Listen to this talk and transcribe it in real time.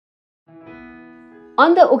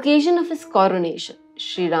On the occasion of his coronation,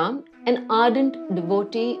 Sri Ram, an ardent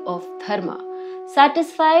devotee of Dharma,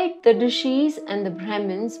 satisfied the rishis and the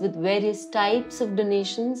Brahmins with various types of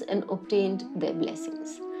donations and obtained their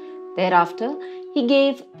blessings. Thereafter, he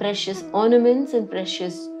gave precious ornaments and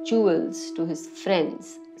precious jewels to his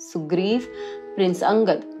friends Sugriv, Prince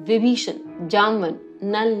Angad, Vibhishan, Jamvan,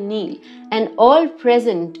 Nal Neel, and all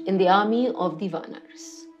present in the army of the Vanars.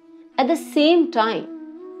 At the same time,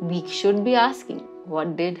 we should be asking,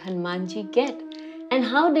 what did Hanuman Ji get and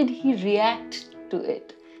how did he react to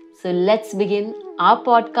it? So let's begin our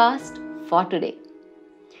podcast for today.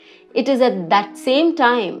 It is at that same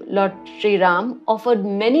time Lord Sri Ram offered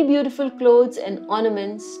many beautiful clothes and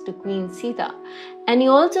ornaments to Queen Sita, and he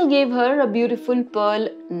also gave her a beautiful pearl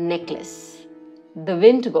necklace. The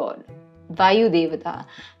wind god, Vayu Devata,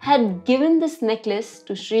 had given this necklace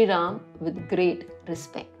to Sri Ram with great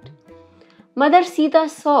respect. Mother Sita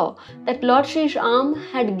saw that Lord Sri Ram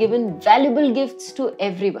had given valuable gifts to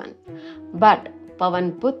everyone, but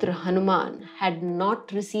Pavanputra Hanuman had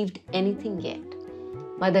not received anything yet.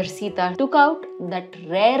 Mother Sita took out that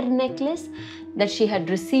rare necklace that she had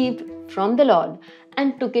received from the Lord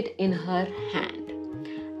and took it in her hand.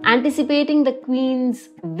 Anticipating the queen's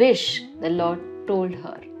wish, the Lord told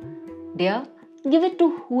her, "Dear, give it to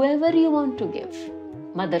whoever you want to give."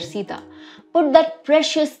 Mother Sita put that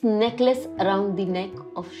precious necklace around the neck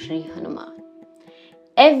of Sri Hanuman.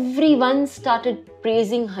 Everyone started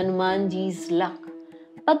praising Hanuman Ji's luck,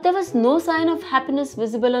 but there was no sign of happiness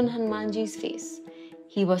visible on Hanuman Ji's face.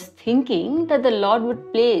 He was thinking that the Lord would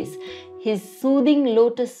place his soothing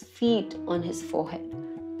lotus feet on his forehead.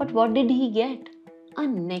 But what did he get? A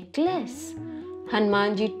necklace.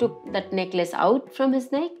 Hanuman Ji took that necklace out from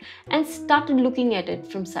his neck and started looking at it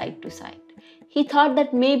from side to side. He thought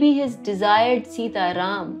that maybe his desired Sita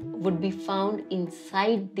Ram would be found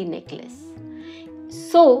inside the necklace.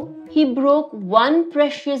 So he broke one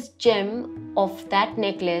precious gem of that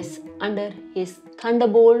necklace under his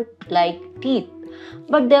thunderbolt-like teeth.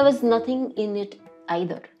 But there was nothing in it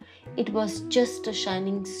either. It was just a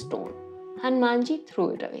shining stone. Hanuman Ji threw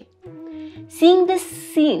it away. Seeing this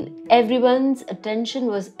scene, everyone's attention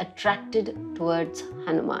was attracted towards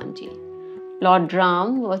Hanuman Ji. Lord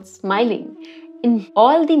Ram was smiling.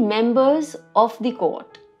 All the members of the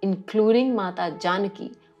court, including Mata Janaki,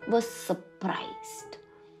 was surprised.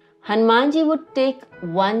 Hanuman Ji would take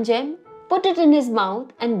one gem, put it in his mouth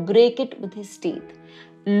and break it with his teeth,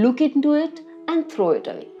 look into it and throw it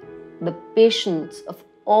away. The patience of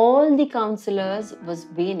all the counselors was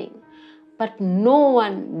waning, but no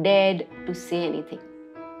one dared to say anything.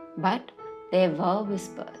 But there were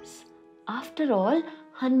whispers. After all,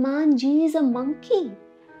 Hanuman Ji is a monkey.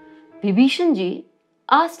 Vibhishan Ji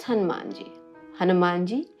asked Hanuman Ji, "Hanuman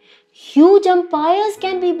Ji, huge empires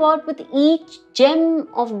can be bought with each gem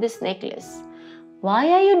of this necklace. Why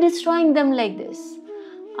are you destroying them like this?"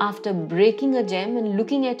 After breaking a gem and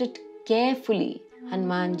looking at it carefully,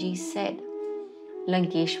 Hanuman Ji said,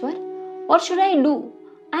 "Lankeshwar, what should I do?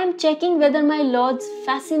 I am checking whether my Lord's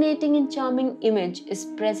fascinating and charming image is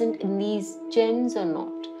present in these gems or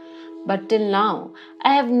not. But till now,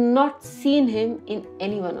 I have not seen him in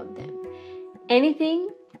any one of them. Anything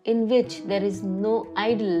in which there is no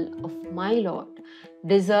idol of my Lord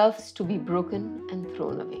deserves to be broken and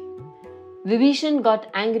thrown away." Vibhishan got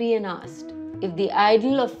angry and asked, "If the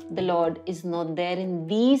idol of the Lord is not there in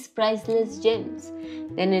these priceless gems,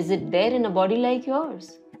 then is it there in a body like yours?"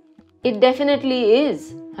 "It definitely is,"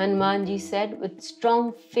 Hanuman Ji said with strong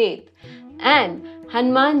faith. And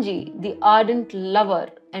Hanuman Ji, the ardent lover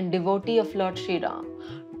and devotee of Lord Sri Ram,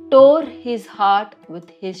 tore his heart with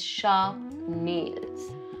his sharp nails.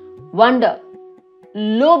 Wonder,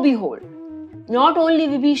 lo behold, not only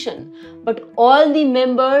Vibhishan, but all the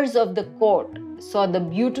members of the court saw the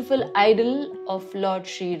beautiful idol of Lord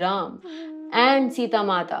Sri Ram and Sita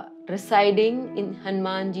Mata residing in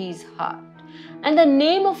Hanuman Ji's heart. And the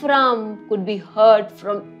name of Ram could be heard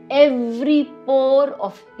from every pore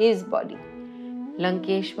of his body.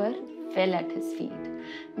 Lankeshwar fell at his feet.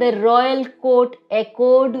 The royal court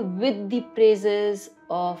echoed with the praises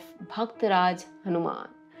of Bhaktaraj Hanuman.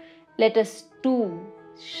 Let us too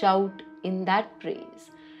shout in that praise.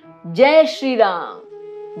 Jai Shri Ram,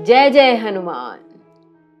 Jai Jai Hanuman.